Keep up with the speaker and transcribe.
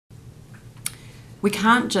We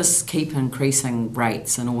can't just keep increasing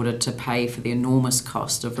rates in order to pay for the enormous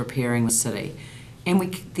cost of repairing the city.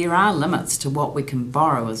 And there are limits to what we can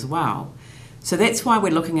borrow as well. So that's why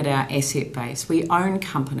we're looking at our asset base. We own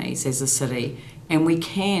companies as a city, and we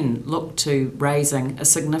can look to raising a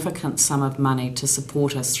significant sum of money to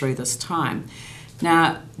support us through this time.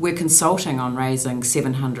 Now, we're consulting on raising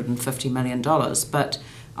 $750 million, but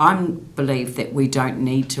I believe that we don't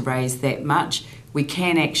need to raise that much. We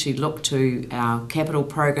can actually look to our capital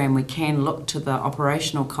program, we can look to the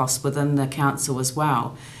operational costs within the council as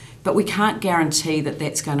well. But we can't guarantee that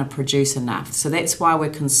that's going to produce enough. So that's why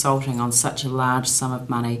we're consulting on such a large sum of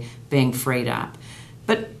money being freed up.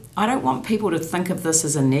 But I don't want people to think of this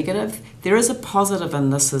as a negative. There is a positive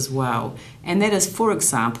in this as well. And that is, for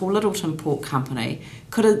example, Lyttelton Port Company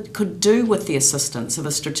could do with the assistance of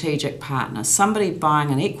a strategic partner. Somebody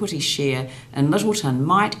buying an equity share in Lyttelton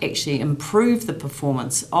might actually improve the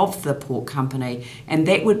performance of the port company, and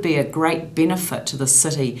that would be a great benefit to the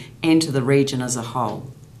city and to the region as a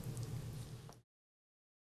whole.